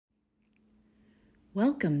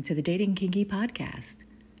Welcome to the Dating Kinky Podcast,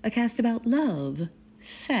 a cast about love,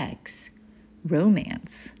 sex,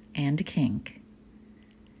 romance, and kink.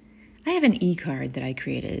 I have an e-card that I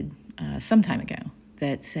created some time ago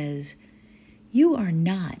that says, "You are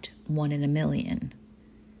not one in a million."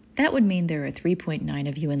 That would mean there are 3.9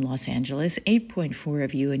 of you in Los Angeles, 8.4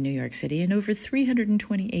 of you in New York City, and over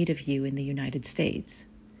 328 of you in the United States.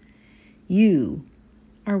 You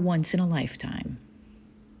are once in a lifetime.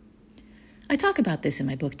 I talk about this in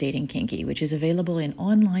my book, Dating Kinky, which is available in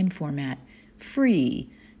online format, free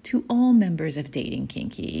to all members of Dating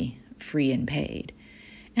Kinky, free and paid.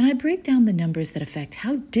 And I break down the numbers that affect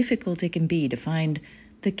how difficult it can be to find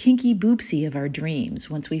the kinky boopsie of our dreams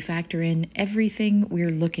once we factor in everything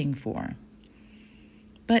we're looking for.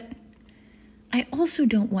 But I also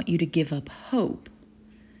don't want you to give up hope.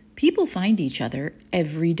 People find each other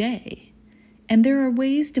every day. And there are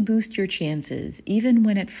ways to boost your chances, even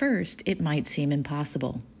when at first it might seem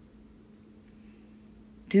impossible.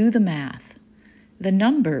 Do the math. The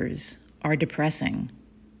numbers are depressing.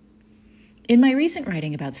 In my recent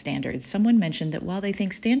writing about standards, someone mentioned that while they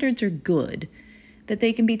think standards are good, that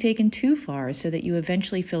they can be taken too far so that you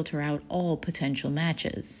eventually filter out all potential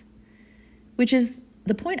matches. Which is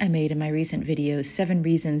the point I made in my recent video, 7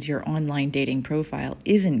 Reasons Your Online Dating Profile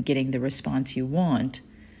Isn't Getting the Response You Want,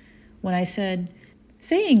 when I said,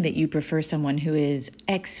 saying that you prefer someone who is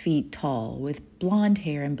X feet tall with blonde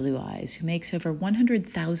hair and blue eyes, who makes over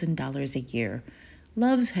 $100,000 a year,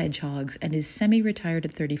 loves hedgehogs, and is semi-retired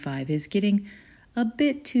at 35 is getting a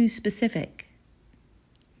bit too specific.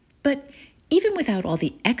 But even without all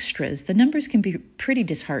the extras, the numbers can be pretty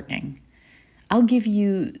disheartening. I'll give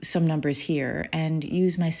you some numbers here and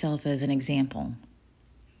use myself as an example.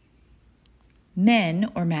 Men,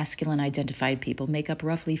 or masculine-identified people, make up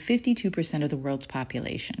roughly 52% of the world's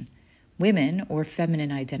population. Women, or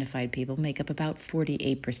feminine-identified people, make up about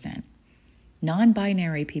 48%.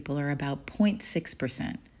 Non-binary people are about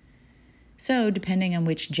 0.6%. So, depending on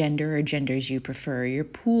which gender or genders you prefer, your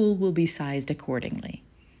pool will be sized accordingly.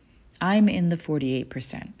 I'm in the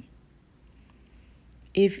 48%.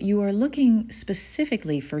 If you are looking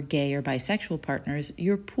specifically for gay or bisexual partners,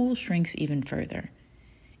 your pool shrinks even further.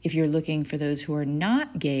 If you're looking for those who are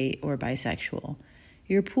not gay or bisexual,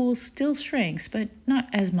 your pool still shrinks, but not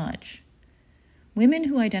as much. Women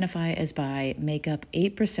who identify as bi make up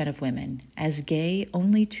 8% of women, as gay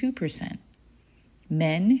only 2%.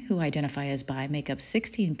 Men who identify as bi make up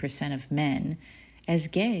 16% of men, as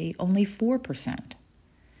gay only 4%.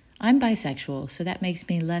 I'm bisexual, so that makes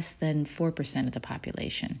me less than 4% of the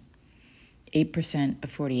population. 8% of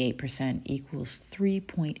 48% equals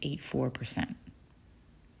 3.84%.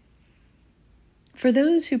 For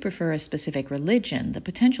those who prefer a specific religion, the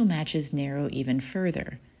potential matches narrow even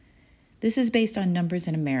further. This is based on numbers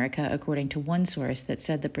in America, according to one source that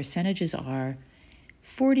said the percentages are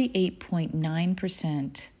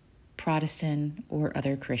 48.9% Protestant or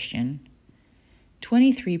other Christian,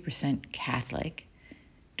 23% Catholic,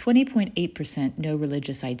 20.8% no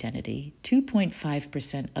religious identity,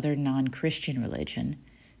 2.5% other non-Christian religion,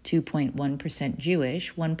 2.1%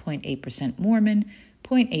 Jewish, 1.8% Mormon,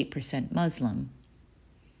 0.8% Muslim.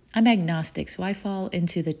 I'm agnostic, so I fall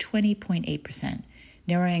into the 20.8%,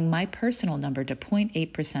 narrowing my personal number to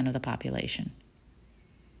 0.8% of the population.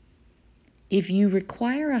 If you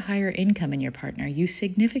require a higher income in your partner, you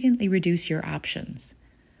significantly reduce your options.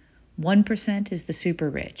 1% is the super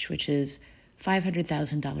rich, which is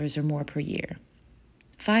 $500,000 or more per year.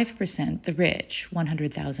 5% the rich,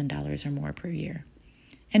 $100,000 or more per year.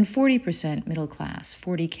 And 40% middle class,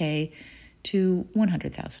 $40K to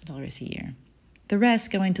 $100,000 a year. The rest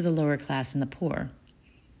going to the lower class and the poor.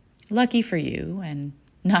 Lucky for you, and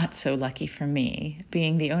not so lucky for me,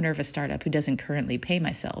 being the owner of a startup who doesn't currently pay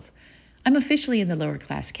myself, I'm officially in the lower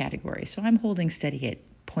class category, so I'm holding steady at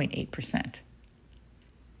 0.8%.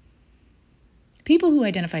 People who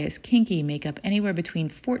identify as kinky make up anywhere between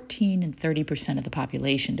 14 and 30% of the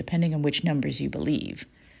population, depending on which numbers you believe.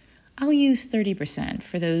 I'll use 30%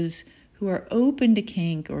 for those who are open to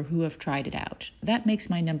kink or who have tried it out. That makes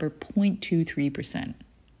my number 0.23%.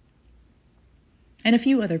 And a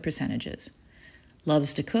few other percentages.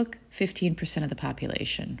 Loves to cook, 15% of the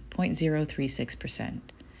population, 0.036%.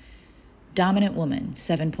 Dominant woman,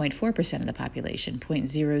 7.4% of the population,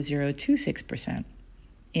 0.0026%.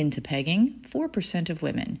 Into pegging, 4% of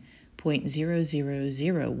women,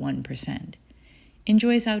 0.0001%.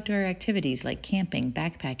 Enjoys outdoor activities like camping,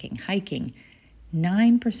 backpacking, hiking,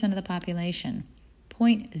 9% of the population,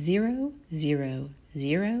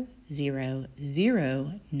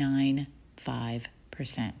 0.0000095%.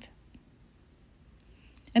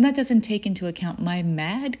 And that doesn't take into account my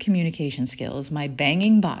mad communication skills, my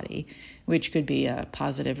banging body, which could be a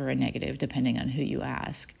positive or a negative depending on who you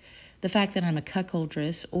ask, the fact that I'm a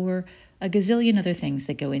cuckoldress, or a gazillion other things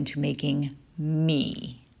that go into making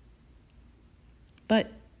me.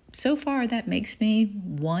 But so far, that makes me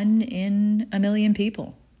 1 in a million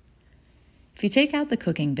people. If you take out the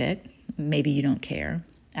cooking bit, maybe you don't care,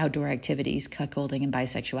 outdoor activities, cuckolding, and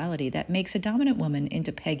bisexuality, that makes a dominant woman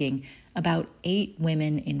into pegging about 8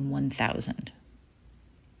 women in 1,000,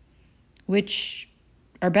 which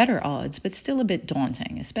are better odds, but still a bit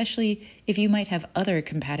daunting, especially if you might have other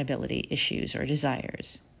compatibility issues or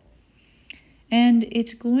desires. And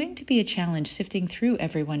it's going to be a challenge sifting through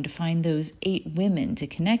everyone to find those 8 women to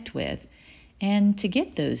connect with and to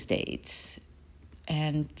get those dates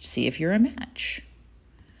and see if you're a match.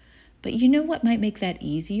 But you know what might make that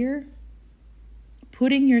easier?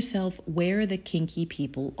 Putting yourself where the kinky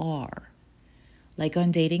people are, like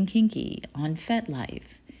on Dating Kinky, on FetLife,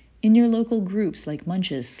 in your local groups like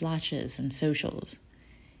Munches, Slotches, and Socials,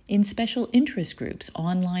 in special interest groups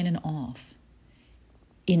online and off,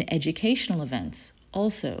 in educational events,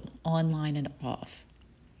 also online and off.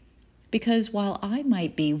 Because while I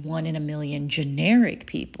might be 1 in a million generic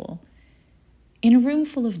people, in a room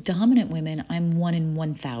full of dominant women, I'm 1 in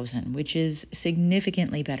 1,000, which is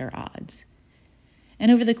significantly better odds.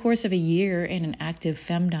 And over the course of a year in an active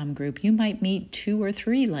femdom group, you might meet 2 or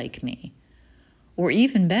 3 like me. Or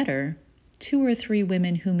even better, 2 or 3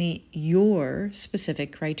 women who meet your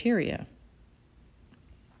specific criteria.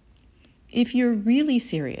 If you're really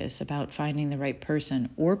serious about finding the right person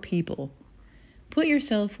or people, put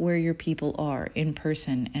yourself where your people are in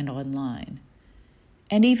person and online.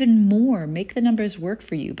 And even more, make the numbers work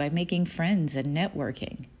for you by making friends and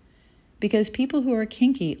networking. Because people who are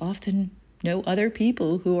kinky often know other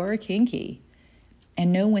people who are kinky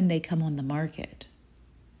and know when they come on the market.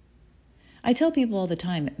 I tell people all the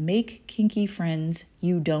time, make kinky friends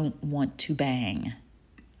you don't want to bang.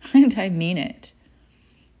 And I mean it.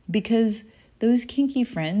 Because those kinky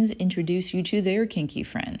friends introduce you to their kinky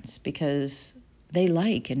friends because they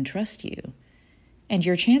like and trust you. And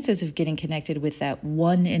your chances of getting connected with that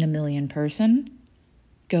 1 in a million person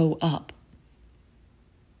go up.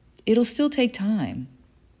 It'll still take time.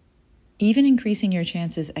 Even increasing your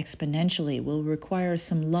chances exponentially will require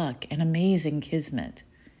some luck and amazing kismet.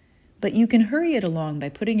 But you can hurry it along by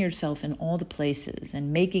putting yourself in all the places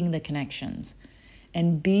and making the connections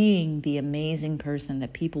and being the amazing person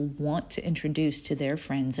that people want to introduce to their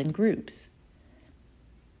friends and groups.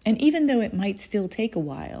 And even though it might still take a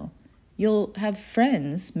while, you'll have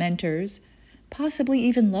friends, mentors, possibly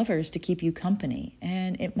even lovers to keep you company,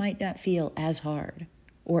 and it might not feel as hard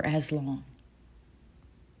or as long.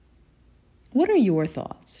 What are your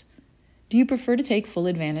thoughts? Do you prefer to take full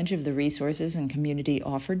advantage of the resources and community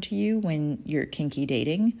offered to you when you're kinky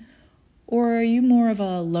dating? Or are you more of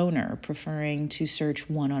a loner, preferring to search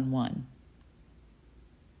one-on-one?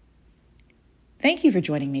 Thank you for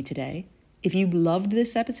joining me today. If you loved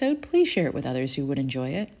this episode, please share it with others who would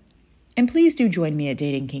enjoy it. And please do join me at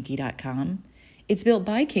datingkinky.com. It's built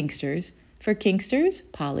by Kinksters, for Kinksters,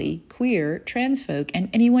 poly, queer, trans folk, and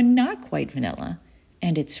anyone not quite vanilla.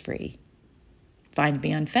 And it's free. Find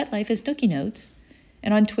me on FetLife as Nookie Notes,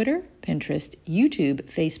 and on Twitter, Pinterest, YouTube,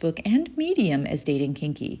 Facebook, and Medium as Dating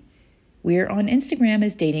Kinky. We're on Instagram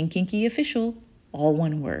as Dating Kinky Official, all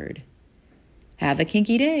one word. Have a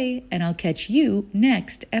kinky day, and I'll catch you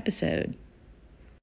next episode.